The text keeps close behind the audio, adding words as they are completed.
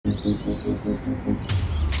Hi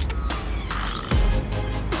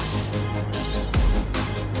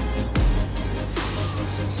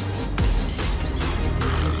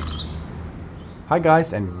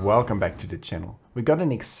guys, and welcome back to the channel. We got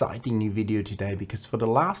an exciting new video today because for the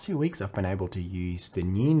last few weeks I've been able to use the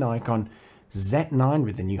new Nikon Z9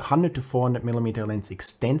 with the new 100 to 400mm lens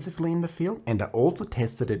extensively in the field, and I also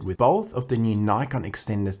tested it with both of the new Nikon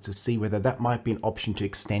extenders to see whether that might be an option to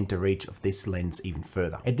extend the reach of this lens even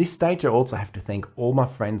further. At this stage I also have to thank all my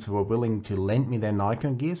friends who were willing to lend me their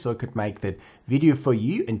Nikon gear so I could make that video for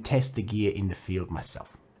you and test the gear in the field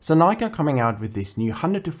myself. So Nikon coming out with this new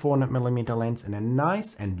 100 to 400mm lens in a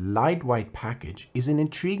nice and lightweight package is an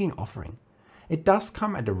intriguing offering. It does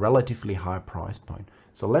come at a relatively high price point.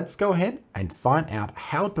 So let's go ahead and find out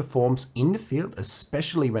how it performs in the field,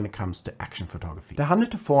 especially when it comes to action photography. The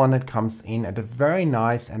 100 to 400 comes in at a very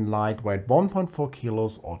nice and lightweight 1.4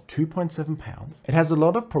 kilos or 2.7 pounds. It has a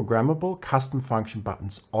lot of programmable custom function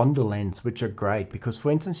buttons on the lens, which are great because,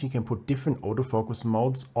 for instance, you can put different autofocus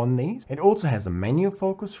modes on these. It also has a manual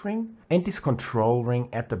focus ring and this control ring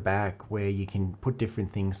at the back where you can put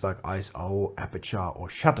different things like ISO, aperture or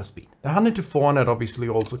shutter speed. The 100 to 400 obviously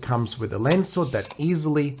also comes with a lens hood that easily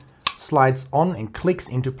slides on and clicks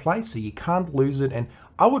into place, so you can't lose it. And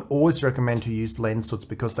I would always recommend to use lens hoods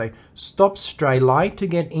because they stop stray light to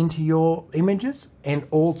get into your images and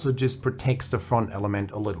also just protects the front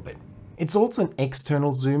element a little bit. It's also an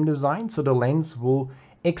external zoom design, so the lens will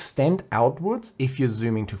extend outwards if you're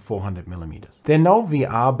zooming to 400mm. There are no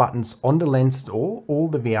VR buttons on the lens at all. All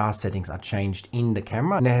the VR settings are changed in the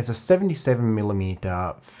camera, and it has a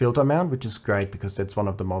 77mm filter mount, which is great because that's one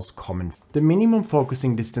of the most common. The minimum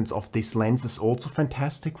focusing distance of this lens is also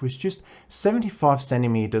fantastic, with just 75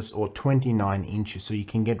 centimeters or 29 inches, so you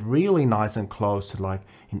can get really nice and close to like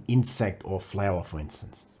an insect or flower, for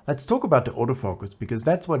instance. Let's talk about the autofocus because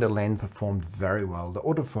that's where the lens performed very well. The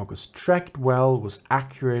autofocus tracked well, was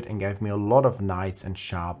accurate and gave me a lot of nice and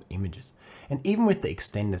sharp images. And even with the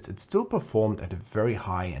extenders, it still performed at a very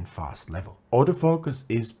high and fast level. Autofocus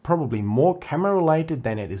is probably more camera related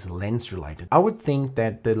than it is lens related. I would think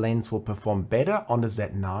that the lens will perform better on the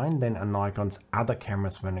Z9 than on Nikon's other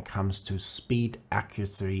cameras when it comes to speed,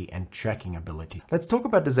 accuracy and tracking ability. Let's talk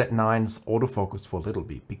about the Z9's autofocus for a little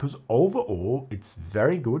bit because overall it's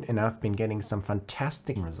very good and I've been getting some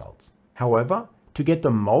fantastic results. However, to get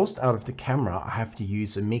the most out of the camera, I have to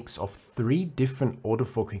use a mix of 3 different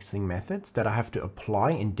autofocusing methods that I have to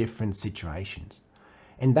apply in different situations.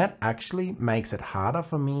 And that actually makes it harder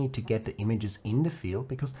for me to get the images in the field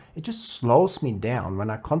because it just slows me down when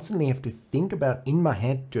I constantly have to think about in my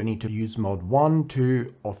head, do I need to use mode 1,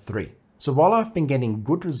 2 or 3? So while I've been getting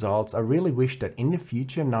good results, I really wish that in the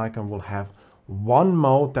future Nikon will have one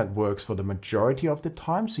mode that works for the majority of the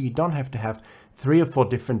time, so you don't have to have 3 or 4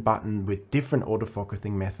 different buttons with different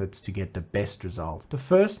autofocusing methods to get the best results. The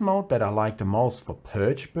first mode that I like the most for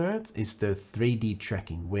perch birds is the 3D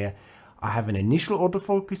tracking, where I have an initial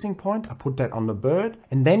autofocusing point, I put that on the bird,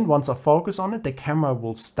 and then once I focus on it, the camera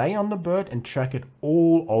will stay on the bird and track it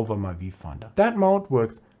all over my viewfinder. That mode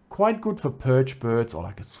works quite good for perch birds or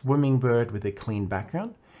like a swimming bird with a clean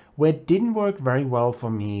background. Where it didn't work very well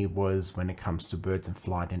for me was when it comes to birds in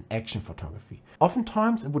flight and action photography.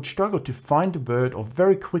 Oftentimes it would struggle to find the bird or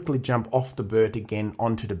very quickly jump off the bird again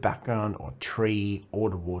onto the background or tree or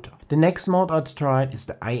the water. The next mode I'd tried is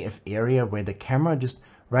the AF area, where the camera just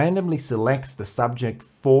randomly selects the subject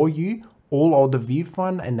for you all over the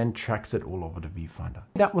viewfinder and then tracks it all over the viewfinder.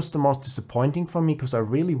 That was the most disappointing for me because I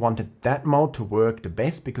really wanted that mode to work the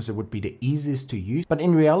best because it would be the easiest to use, but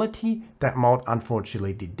in reality that mode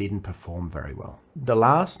unfortunately didn't perform very well. The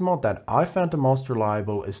last mode that I found the most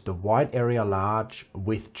reliable is the wide area large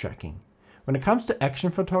with tracking. When it comes to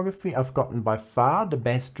action photography, I've gotten by far the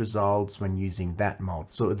best results when using that mode.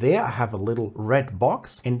 So there I have a little red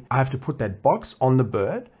box and I have to put that box on the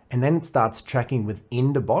bird, and then it starts tracking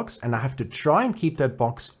within the box and I have to try and keep that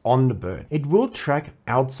box on the bird. It will track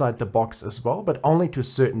outside the box as well, but only to a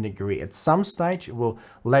certain degree. At some stage it will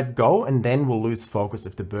let go and then will lose focus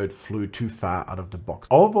if the bird flew too far out of the box.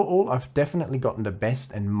 Overall, I've definitely gotten the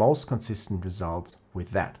best and most consistent results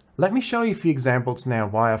with that. Let me show you a few examples now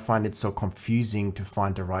why I find it so confusing to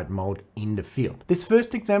find the right mode in the field. This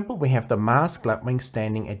first example, we have the masked lapwing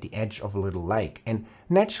standing at the edge of a little lake, and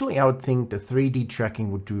naturally I would think the 3D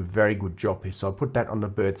tracking would do a very good job here. So I'll put that on the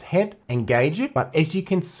bird's head, engage it, but as you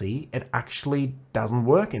can see, it actually doesn't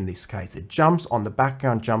work in this case. It jumps on the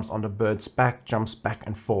background, jumps on the bird's back, jumps back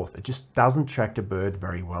and forth. It just doesn't track the bird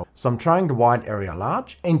very well. So I'm trying the wide area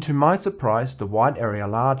large, and to my surprise, the wide area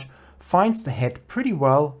large finds the head pretty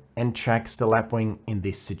well and tracks the lapwing in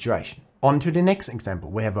this situation. On to the next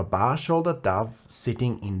example. We have a bar-shouldered dove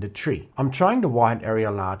sitting in the tree. I'm trying the wide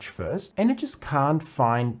area large first, and it just can't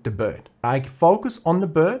find the bird. I focus on the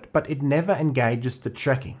bird, but it never engages the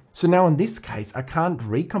tracking. So now in this case, I can't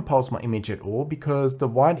recompose my image at all because the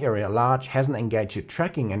wide area large hasn't engaged the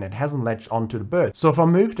tracking and it hasn't latched onto the bird. So if I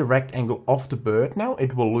move the rectangle off the bird now,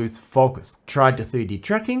 it will lose focus. Tried the 3D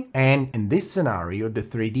tracking, and in this scenario, the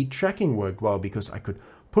 3D tracking worked well because I could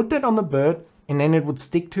put that on the bird, and then it would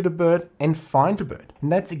stick to the bird and find the bird. And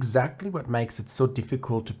that's exactly what makes it so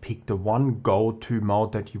difficult to pick the one go-to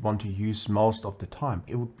mode that you want to use most of the time.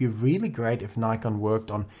 It would be really great if Nikon worked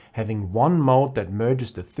on having one mode that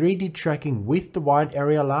merges the 3D tracking with the wide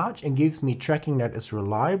area large and gives me tracking that is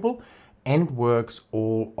reliable and works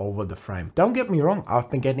all over the frame. Don't get me wrong,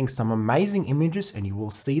 I've been getting some amazing images and you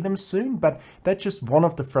will see them soon, but that's just one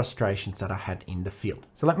of the frustrations that I had in the field.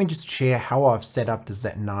 So let me just share how I've set up the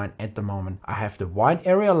Z9 at the moment. I have the wide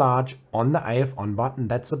area large on the AF on button.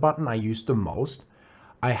 That's the button I use the most.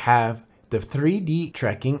 I have the 3D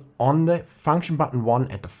tracking on the function button 1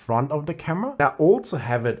 at the front of the camera. I also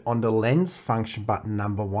have it on the lens function button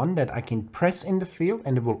number 1 that I can press in the field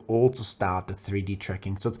and it will also start the 3D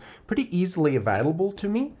tracking. So it's pretty easily available to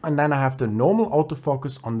me. And then I have the normal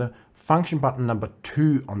autofocus on the function button number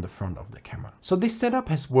 2 on the front of the camera. So this setup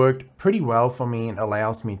has worked pretty well for me and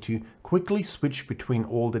allows me to quickly switch between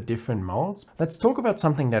all the different modes. Let's talk about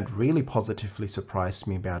something that really positively surprised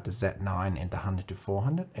me about the Z9 and the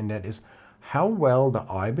 100-400, and that is how well the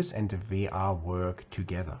IBIS and the VR work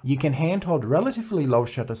together. You can handhold relatively low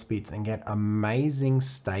shutter speeds and get amazing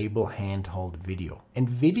stable handhold video. And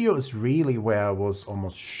video is really where I was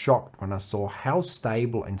almost shocked when I saw how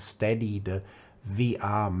stable and steady the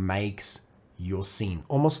VR makes your scene,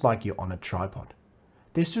 almost like you're on a tripod.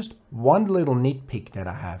 There's just one little nitpick that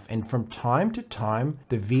I have, and from time to time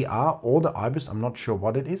the VR or the IBIS, I'm not sure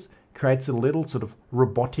what it is, creates a little sort of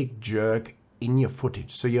robotic jerk in your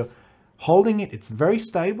footage. So you're holding it, it's very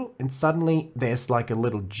stable, and suddenly there's like a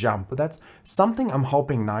little jump. But that's something I'm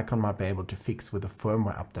hoping Nikon might be able to fix with a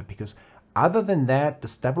firmware update, because other than that, the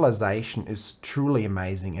stabilization is truly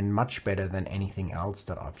amazing and much better than anything else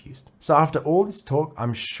that I've used. So after all this talk,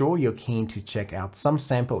 I'm sure you're keen to check out some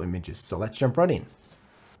sample images. So let's jump right in.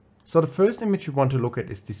 So the first image we want to look at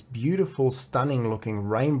is this beautiful, stunning looking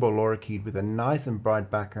rainbow lorikeet with a nice and bright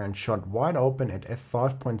background shot wide open at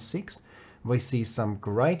f5.6. We see some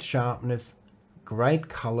great sharpness, great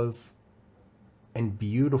colors, and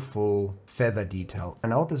beautiful feather detail. I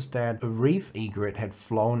noticed that a reef egret had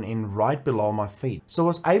flown in right below my feet. So I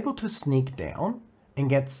was able to sneak down and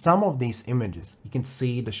get some of these images. You can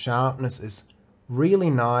see the sharpness is really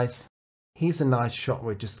nice. Here's a nice shot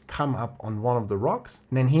where it just come up on one of the rocks.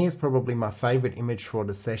 And then here's probably my favorite image for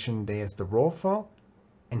the session. There's the raw file.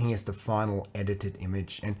 And here's the final edited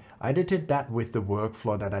image. And I edited that with the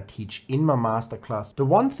workflow that I teach in my masterclass. The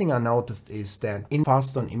one thing I noticed is that in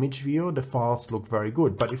Fast on Image Viewer, the files look very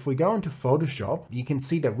good. But if we go into Photoshop, you can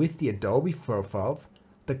see that with the Adobe profiles,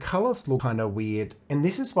 the colors look kind of weird. And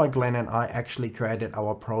this is why Glenn and I actually created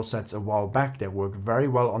our PROSETS a while back that work very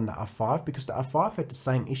well on the R5, because the R5 had the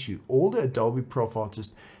same issue. All the Adobe profiles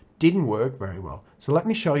just didn't work very well. So let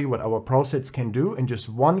me show you what our PROSETS can do in just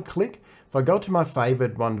one click. If I go to my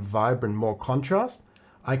favorite one, Vibrant, More Contrast,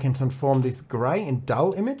 I can transform this gray and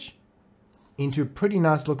dull image into a pretty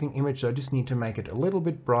nice looking image. So I just need to make it a little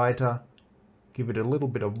bit brighter, give it a little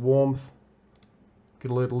bit of warmth, get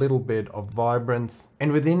a little bit of vibrance.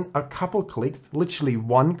 And within a couple clicks, literally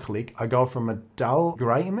one click, I go from a dull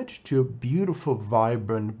gray image to a beautiful,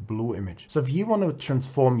 vibrant blue image. So if you want to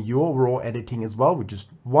transform your raw editing as well with just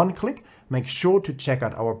one click, make sure to check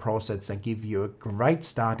out our PROSETS that give you a great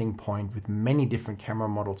starting point with many different camera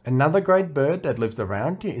models. Another great bird that lives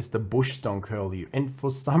around you is the bush stone curlew. And for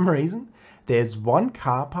some reason, there's one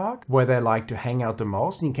car park where they like to hang out the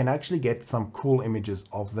most, and you can actually get some cool images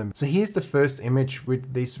of them. So here's the first image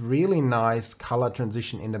with this really nice color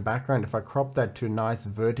transition in the background. If I crop that to a nice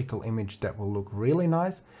vertical image, that will look really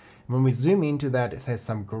nice. When we zoom into that, it has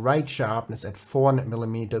some great sharpness at 400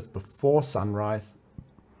 millimeters before sunrise,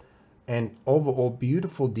 and overall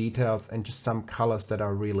beautiful details and just some colors that I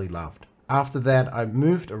really loved. After that, I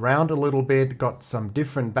moved around a little bit, got some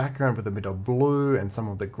different background with a bit of blue and some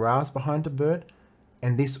of the grass behind the bird.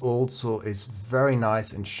 And this also is very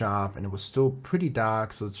nice and sharp, and it was still pretty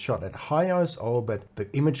dark, so it's shot at high ISO, but the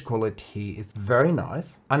image quality is very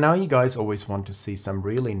nice. I know you guys always want to see some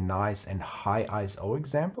really nice and high ISO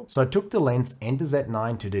examples. So I took the lens and the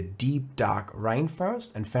Z9 to the deep dark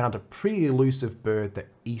rainforest and found a pretty elusive bird, the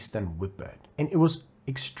eastern whipbird. And it was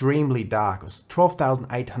extremely dark. It was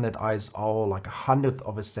 12,800 ISO, like 100th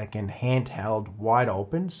of a second, handheld, wide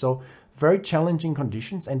open. So very challenging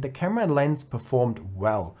conditions, and the camera and lens performed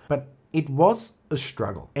well, but it was a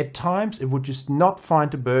struggle. At times it would just not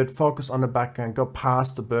find the bird, focus on the background, go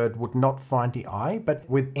past the bird, would not find the eye. But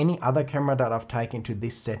with any other camera that I've taken to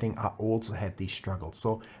this setting, I also had these struggles.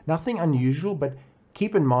 So nothing unusual, but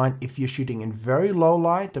keep in mind, if you're shooting in very low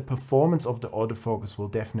light, the performance of the autofocus will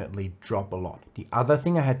definitely drop a lot. The other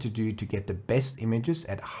thing I had to do to get the best images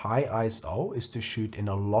at high ISO is to shoot in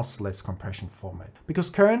a lossless compression format. Because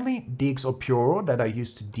currently DxO Puro that I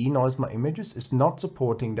use to denoise my images is not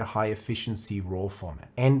supporting the high efficiency RAW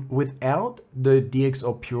format. And without the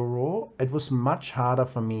DxO Puro, it was much harder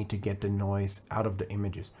for me to get the noise out of the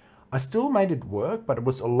images. I still made it work, but it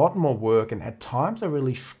was a lot more work, and at times I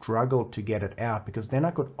really struggled to get it out because then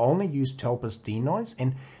I could only use Topaz denoise,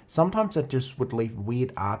 and sometimes that just would leave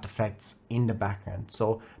weird artifacts in the background.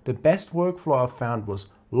 So the best workflow I found was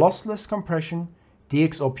lossless compression,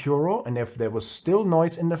 DxO Puro, and if there was still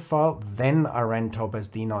noise in the file, then I ran Topaz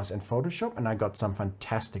denoise in Photoshop and I got some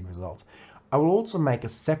fantastic results. I will also make a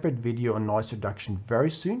separate video on noise reduction very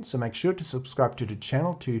soon, so make sure to subscribe to the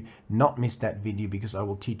channel to not miss that video because I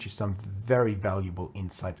will teach you some very valuable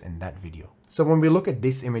insights in that video. So when we look at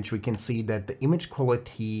this image, we can see that the image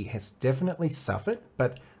quality has definitely suffered,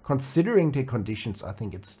 but considering the conditions, I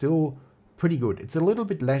think it's still pretty good. It's a little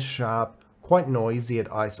bit less sharp, quite noisy at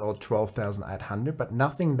ISO 12,800, but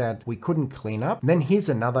nothing that we couldn't clean up. And then here's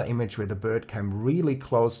another image where the bird came really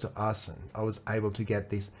close to us and I was able to get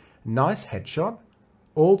this nice headshot.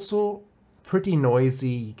 Also pretty noisy.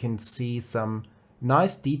 You can see some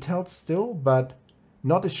nice details still, but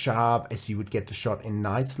not as sharp as you would get the shot in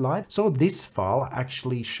nice light. So this file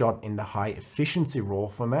actually shot in the high efficiency RAW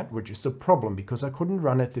format, which is a problem because I couldn't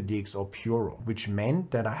run it through DxO Puro, which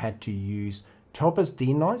meant that I had to use Topaz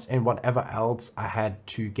denoise and whatever else I had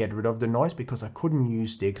to get rid of the noise because I couldn't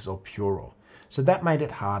use DxO Puro. So that made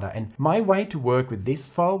it harder. And my way to work with this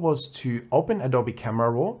file was to open Adobe Camera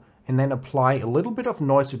Raw and then apply a little bit of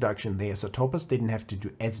noise reduction there, so Topaz didn't have to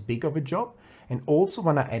do as big of a job. And also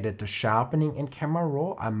when I added the sharpening in Camera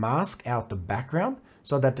Raw, I masked out the background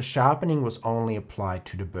so that the sharpening was only applied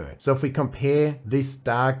to the bird. So if we compare this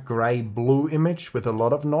dark gray blue image with a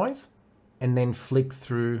lot of noise and then flick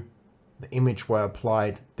through the image where I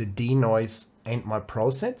applied the denoise and my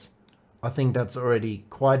PROSETS, I think that's already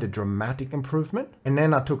quite a dramatic improvement. And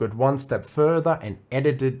then I took it one step further and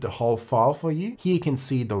edited the whole file for you. Here you can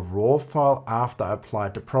see the raw file after I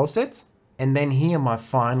applied the PROSETS. And then here my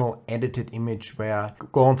final edited image where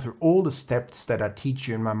I've gone through all the steps that I teach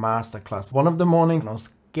you in my masterclass. One of the mornings I was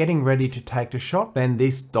getting ready to take the shot, then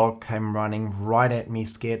this dog came running right at me,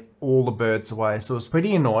 scared all the birds away. So I was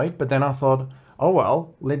pretty annoyed, but then I thought, oh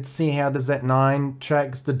well, let's see how the Z9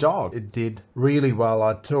 tracks the dog. It did really well.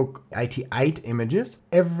 I took 88 images.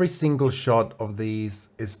 Every single shot of these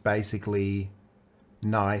is basically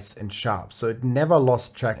nice and sharp, so it never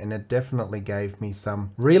lost track, and it definitely gave me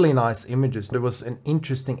some really nice images. It was an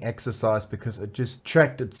interesting exercise because it just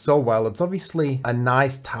tracked it so well. It's obviously a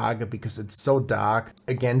nice target because it's so dark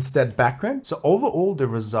against that background. So overall the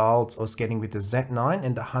results I was getting with the Z9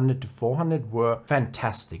 and the 100 to 400 were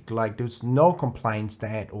fantastic. Like there's no complaints there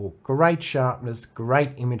at all. Great sharpness,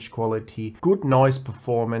 great image quality, good noise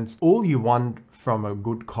performance, all you want from a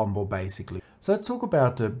good combo basically. So let's talk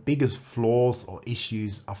about the biggest flaws or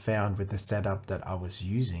issues I found with the setup that I was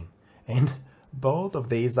using. And both of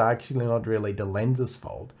these are actually not really the lens's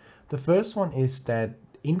fault. The first one is that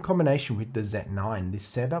in combination with the Z9, this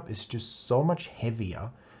setup is just so much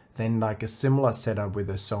heavier than like a similar setup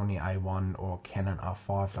with a Sony A1 or Canon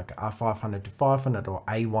R5, like a R500 to 500 or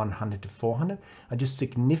A100 to 400 are just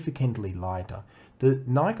significantly lighter. The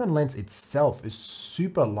Nikon lens itself is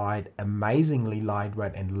super light, amazingly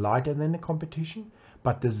lightweight and lighter than the competition,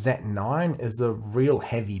 but the Z9 is a real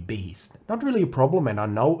heavy beast. Not really a problem, and I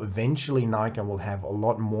know eventually Nikon will have a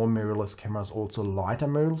lot more mirrorless cameras, also lighter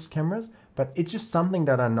mirrorless cameras, but it's just something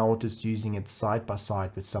that I noticed using it side by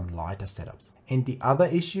side with some lighter setups. And the other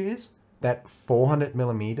issue is that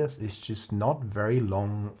 400mm is just not very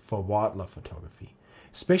long for wildlife photography.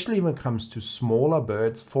 Especially when it comes to smaller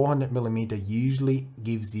birds, 400mm usually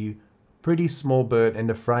gives you pretty small bird in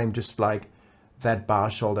the frame, just like that bar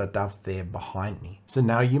shoulder dove there behind me. So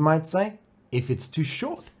now you might say, if it's too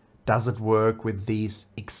short, does it work with these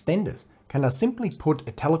extenders? Can I simply put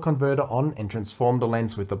a teleconverter on and transform the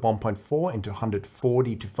lens with the 1.4 into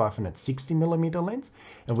 140 to 560mm lens,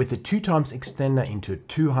 and with the 2x extender into a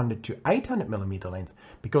 200 to 800mm lens?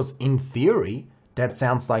 Because in theory, that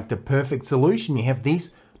sounds like the perfect solution. You have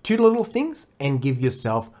these two little things and give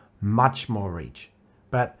yourself much more reach.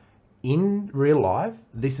 But in real life,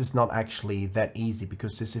 this is not actually that easy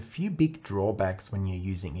because there's a few big drawbacks when you're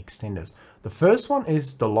using extenders. The first one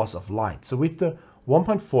is the loss of light. So with the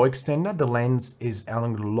 1.4 extender, the lens is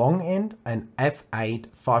along the long end, an f8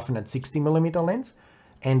 560mm lens.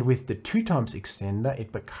 And with the 2x extender,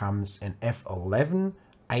 it becomes an f11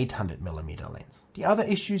 800mm lens. The other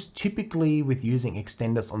issues typically with using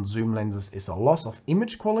extenders on zoom lenses is a loss of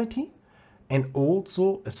image quality and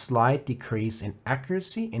also a slight decrease in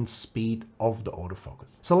accuracy and speed of the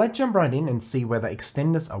autofocus. So let's jump right in and see whether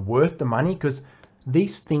extenders are worth the money, because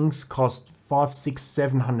these things cost $500,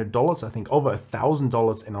 $600, $700, I think over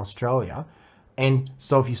 $1,000 in Australia. And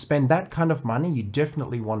so if you spend that kind of money, you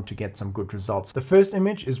definitely want to get some good results. The first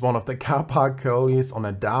image is one of the car park curlies on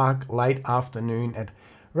a dark, late afternoon at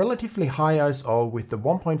relatively high ISO with the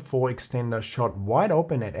 1.4 extender shot wide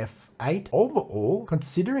open at f8. Overall,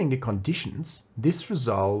 considering the conditions, this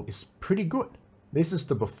result is pretty good. This is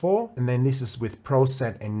the before, and then this is with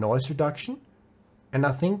PROSETS and noise reduction. And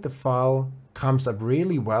I think the file comes up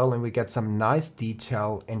really well and we get some nice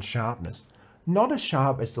detail and sharpness. Not as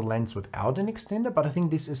sharp as the lens without an extender, but I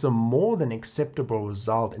think this is a more than acceptable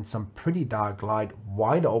result in some pretty dark light,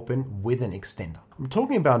 wide open with an extender. I'm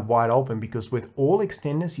talking about wide open because with all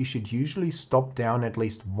extenders, you should usually stop down at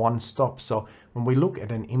least one stop. So when we look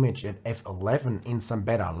at an image at f11 in some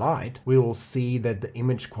better light, we will see that the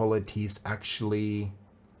image quality is actually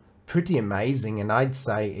pretty amazing, and I'd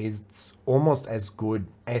say it's almost as good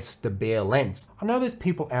as the bare lens. I know there's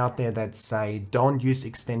people out there that say don't use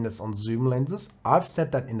extenders on zoom lenses. I've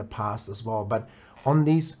said that in the past as well, but on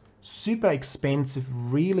these super expensive,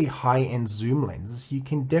 really high-end zoom lenses, you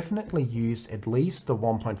can definitely use at least the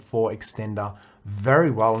 1.4 extender very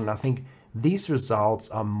well, and I think these results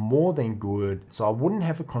are more than good, so I wouldn't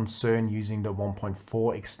have a concern using the 1.4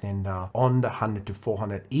 extender on the 100 to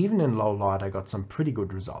 400. Even in low light, I got some pretty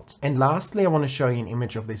good results. And lastly, I want to show you an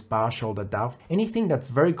image of this bar shoulder dove. Anything that's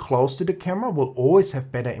very close to the camera will always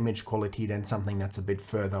have better image quality than something that's a bit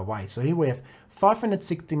further away. So here we have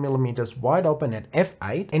 560mm wide open at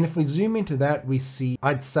f8, and if we zoom into that, we see,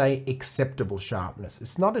 I'd say, acceptable sharpness.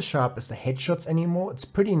 It's not as sharp as the headshots anymore. It's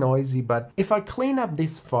pretty noisy, but if I clean up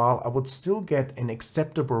this file, I would still get an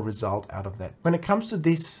acceptable result out of that. When it comes to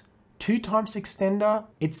this 2x extender,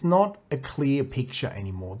 it's not a clear picture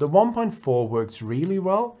anymore. The 1.4 works really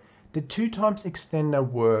well. The 2x extender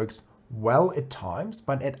works well at times,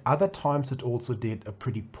 but at other times it also did a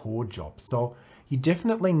pretty poor job. So you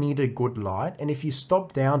definitely need a good light, and if you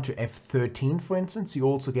stop down to f13 for instance, you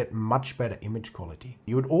also get much better image quality.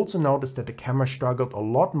 You would also notice that the camera struggled a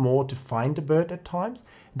lot more to find the bird at times.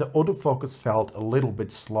 The autofocus felt a little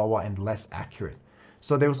bit slower and less accurate.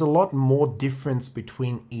 So there was a lot more difference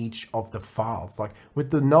between each of the files. Like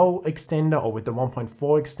with the no extender or with the 1.4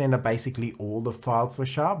 extender, basically all the files were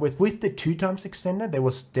sharp. With the 2x extender, there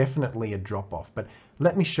was definitely a drop off. But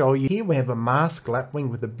let me show you. Here we have a mask lapwing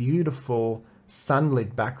with a beautiful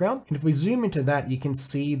sunlit background. And if we zoom into that, you can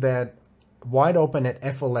see that wide open at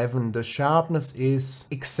f11, the sharpness is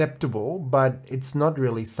acceptable, but it's not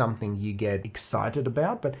really something you get excited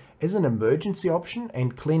about. But as an emergency option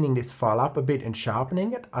and cleaning this file up a bit and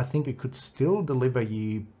sharpening it, I think it could still deliver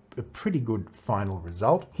you a pretty good final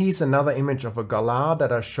result. Here's another image of a galah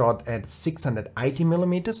that I shot at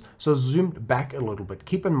 680mm, so zoomed back a little bit.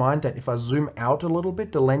 Keep in mind that if I zoom out a little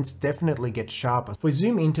bit, the lens definitely gets sharper. If we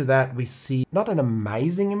zoom into that, we see not an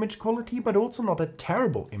amazing image quality, but also not a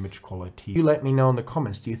terrible image quality. You let me know in the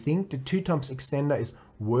comments, do you think the 2x extender is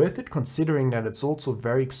worth it considering that it's also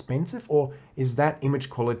very expensive, or is that image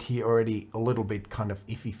quality already a little bit kind of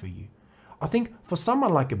iffy for you? I think for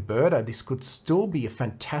someone like a birder, this could still be a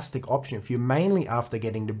fantastic option. If you're mainly after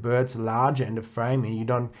getting the birds larger in the frame and you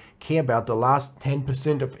don't care about the last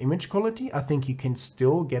 10% of image quality, I think you can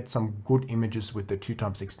still get some good images with the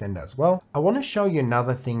 2x extender as well. I want to show you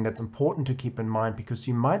another thing that's important to keep in mind, because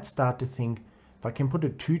you might start to think, if I can put a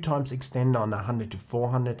 2x extender on 100 to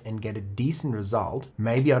 400 and get a decent result,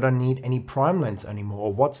 maybe I don't need any prime lens anymore,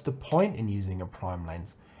 or what's the point in using a prime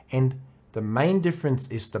lens? And the main difference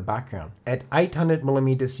is the background. At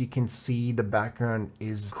 800mm, you can see the background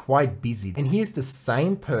is quite busy. And here's the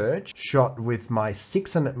same perch shot with my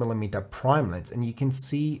 600mm prime lens, and you can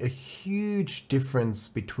see a huge difference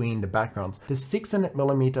between the backgrounds. The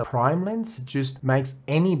 600mm prime lens just makes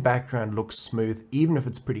any background look smooth, even if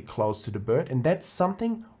it's pretty close to the bird. And that's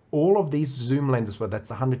something all of these zoom lenses, whether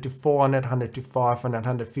that's 100 to 400, 100 to 500,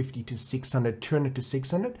 150 to 600, 200 to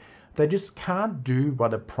 600, they just can't do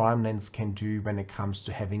what a prime lens can do when it comes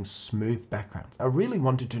to having smooth backgrounds. I really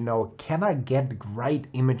wanted to know, can I get great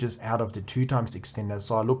images out of the 2x extender?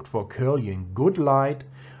 So I looked for curl in good light,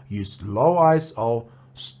 used low ISO,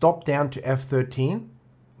 stop down to f13.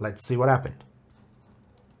 Let's see what happened.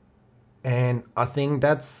 And I think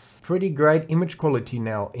that's pretty great image quality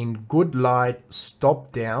now. In good light,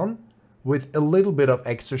 stop down with a little bit of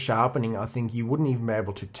extra sharpening. I think you wouldn't even be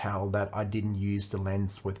able to tell that I didn't use the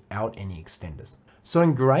lens without any extenders. So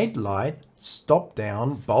in great light, stop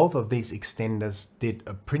down, both of these extenders did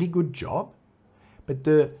a pretty good job. But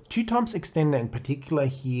the 2x extender in particular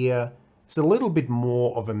here is a little bit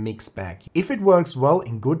more of a mixed bag. If it works well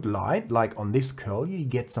in good light, like on this curl, you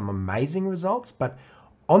get some amazing results, but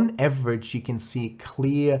on average, you can see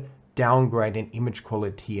clear downgrade in image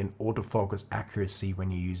quality and autofocus accuracy when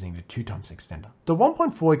you're using the 2x extender. The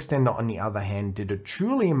 1.4 extender, on the other hand, did a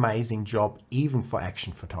truly amazing job even for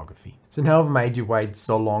action photography. So now I've made you wait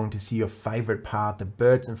so long to see your favorite part, the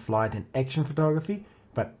birds in flight and action photography.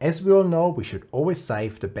 But as we all know, we should always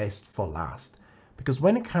save the best for last. Because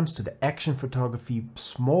when it comes to the action photography,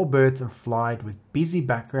 small birds in flight with busy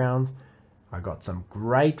backgrounds, I got some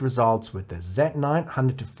great results with the Z9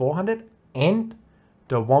 100-400 and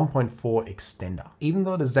the 1.4 extender. Even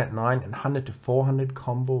though the Z9 and 100-400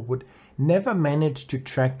 combo would never manage to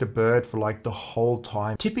track the bird for like the whole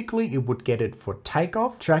time. Typically it would get it for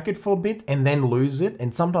takeoff, track it for a bit and then lose it.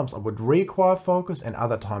 And sometimes I would reacquire focus and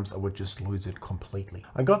other times I would just lose it completely.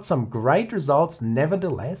 I got some great results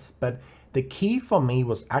nevertheless, but the key for me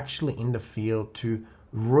was actually in the field to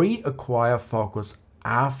reacquire focus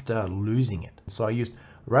after losing it. So I used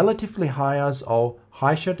relatively high ISO,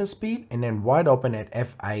 high shutter speed, and then wide open at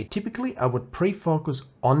f8. Typically I would pre-focus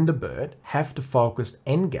on the bird, have the focus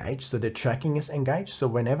engaged, so the tracking is engaged. So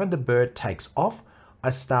whenever the bird takes off,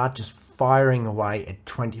 I start just firing away at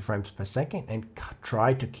 20 frames per second and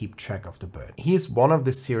try to keep track of the bird. Here's one of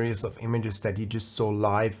the series of images that you just saw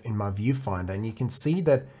live in my viewfinder, and you can see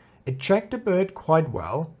that it tracked the bird quite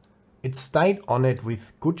well. It stayed on it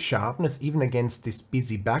with good sharpness, even against this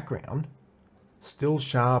busy background. Still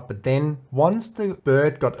sharp, but then once the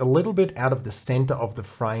bird got a little bit out of the center of the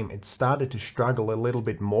frame, it started to struggle a little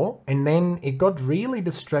bit more. And then it got really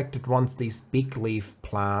distracted once these big leaf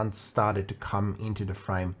plants started to come into the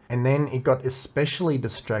frame. And then it got especially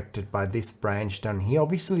distracted by this branch down here.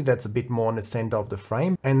 Obviously that's a bit more in the center of the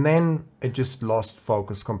frame. And then it just lost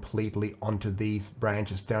focus completely onto these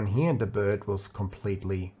branches down here, and the bird was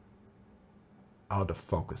completely out of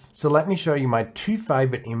focus. So let me show you my two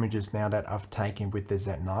favorite images now that I've taken with the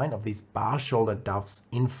Z9 of these bar shoulder doves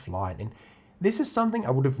in flight. And this is something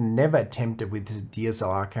I would have never attempted with the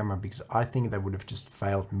DSLR camera because I think they would have just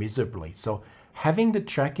failed miserably. So having the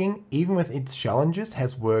tracking, even with its challenges,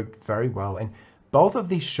 has worked very well. And both of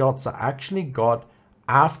these shots I actually got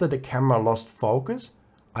after the camera lost focus.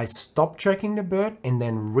 I stopped tracking the bird and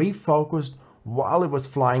then refocused while it was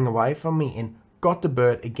flying away from me and got the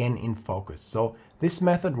bird again in focus. So this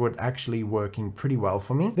method would actually working pretty well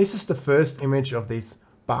for me. This is the first image of this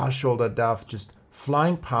bar shoulder dove just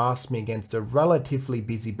flying past me against a relatively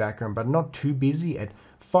busy background, but not too busy, at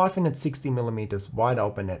 560mm wide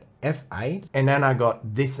open at f8. And then I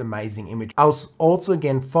got this amazing image. I was also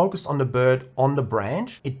again focused on the bird on the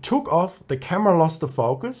branch. It took off, the camera lost the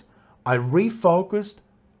focus. I refocused,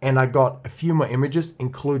 and I got a few more images,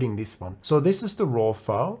 including this one. So this is the raw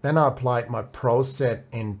file. Then I applied my PROSETS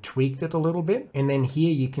and tweaked it a little bit. And then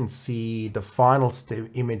here you can see the final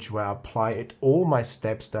image where I apply it, all my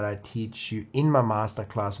steps that I teach you in my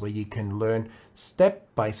masterclass, where you can learn step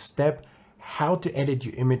by step how to edit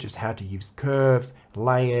your images, how to use curves,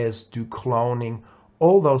 layers, do cloning,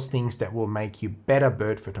 all those things that will make you better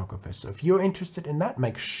bird photographers. So if you're interested in that,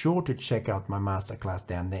 make sure to check out my masterclass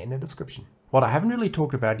down there in the description. What I haven't really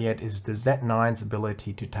talked about yet is the Z9's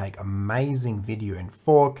ability to take amazing video in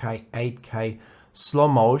 4K, 8K, slow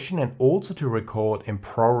motion, and also to record in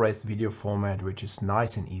ProRes video format, which is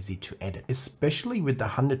nice and easy to edit. Especially with the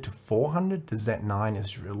 100-400, the Z9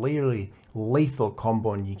 is really lethal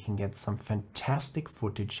combo and you can get some fantastic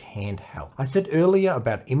footage handheld. I said earlier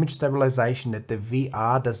about image stabilization that the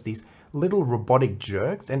VR does these little robotic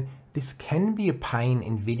jerks, and this can be a pain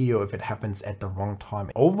in video if it happens at the wrong time.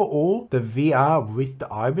 Overall, the VR with the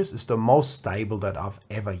IBIS is the most stable that I've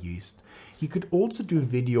ever used. You could also do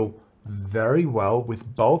video very well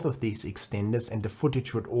with both of these extenders, and the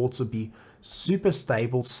footage would also be super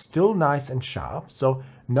stable, still nice and sharp. So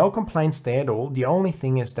no complaints there at all. The only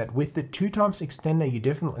thing is that with the 2x extender, you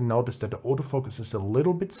definitely notice that the autofocus is a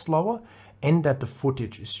little bit slower and that the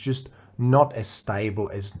footage is just not as stable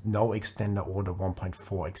as no extender or the 1.4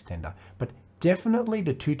 extender. But definitely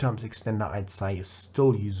the 2x extender, I'd say, is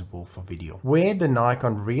still usable for video. Where the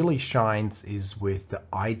Nikon really shines is with the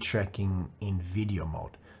eye tracking in video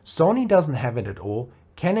mode. Sony doesn't have it at all.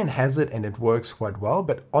 Canon has it and it works quite well,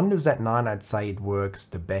 but on the Z9 I'd say it works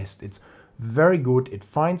the best. It's very good. It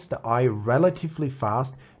finds the eye relatively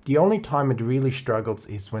fast. The only time it really struggles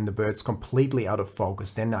is when the bird's completely out of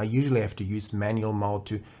focus. Then I usually have to use manual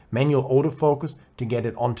autofocus to get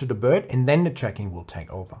it onto the bird, and then the tracking will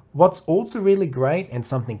take over. What's also really great, and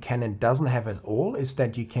something Canon doesn't have at all, is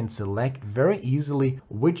that you can select very easily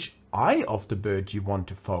which eye of the bird you want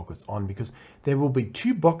to focus on, because there will be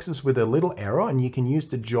two boxes with a little arrow, and you can use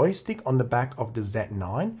the joystick on the back of the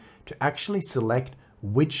Z9 to actually select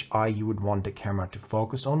which eye you would want the camera to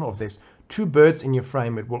focus on. Or if there's two birds in your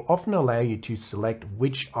frame, it will often allow you to select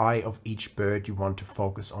which eye of each bird you want to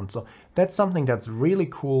focus on. So that's something that's really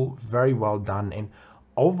cool, very well done. And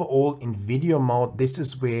overall in video mode, this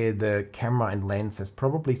is where the camera and lens has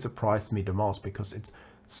probably surprised me the most, because it's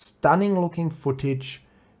stunning looking footage,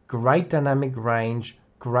 great dynamic range,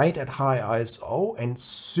 great at high ISO, and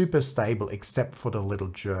super stable except for the little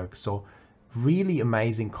jerk. So really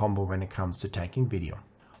amazing combo when it comes to taking video.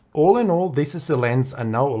 All in all, this is a lens I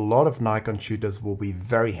know a lot of Nikon shooters will be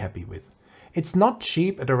very happy with. It's not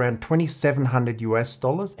cheap at around $2,700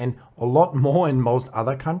 US and a lot more in most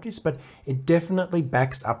other countries, but it definitely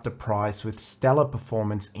backs up the price with stellar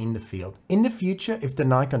performance in the field. In the future, if the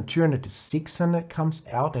Nikon 200-600 comes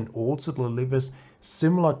out and also delivers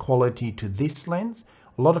similar quality to this lens,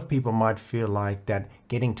 a lot of people might feel like that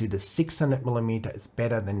getting to the 600mm is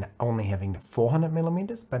better than only having the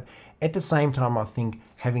 400mm, but at the same time I think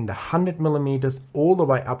having the 100mm all the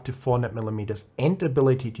way up to 400mm and the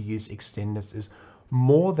ability to use extenders is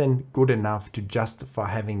more than good enough to justify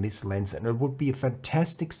having this lens, and it would be a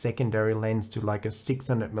fantastic secondary lens to like a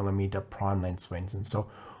 600mm prime lens, for instance. So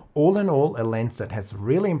all in all, a lens that has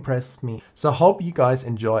really impressed me. So I hope you guys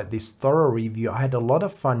enjoyed this thorough review. I had a lot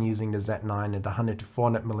of fun using the Z9 at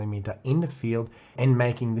 100-400mm in the field and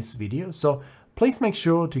making this video. So please make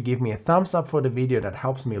sure to give me a thumbs up for the video. That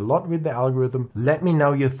helps me a lot with the algorithm. Let me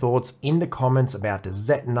know your thoughts in the comments about the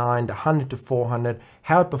Z9, the 100-400,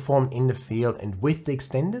 how it performed in the field and with the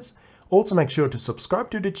extenders. Also make sure to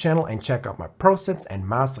subscribe to the channel and check out my PROSETS and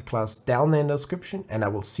Masterclass down there in the description, and I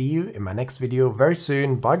will see you in my next video very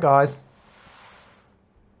soon. Bye guys.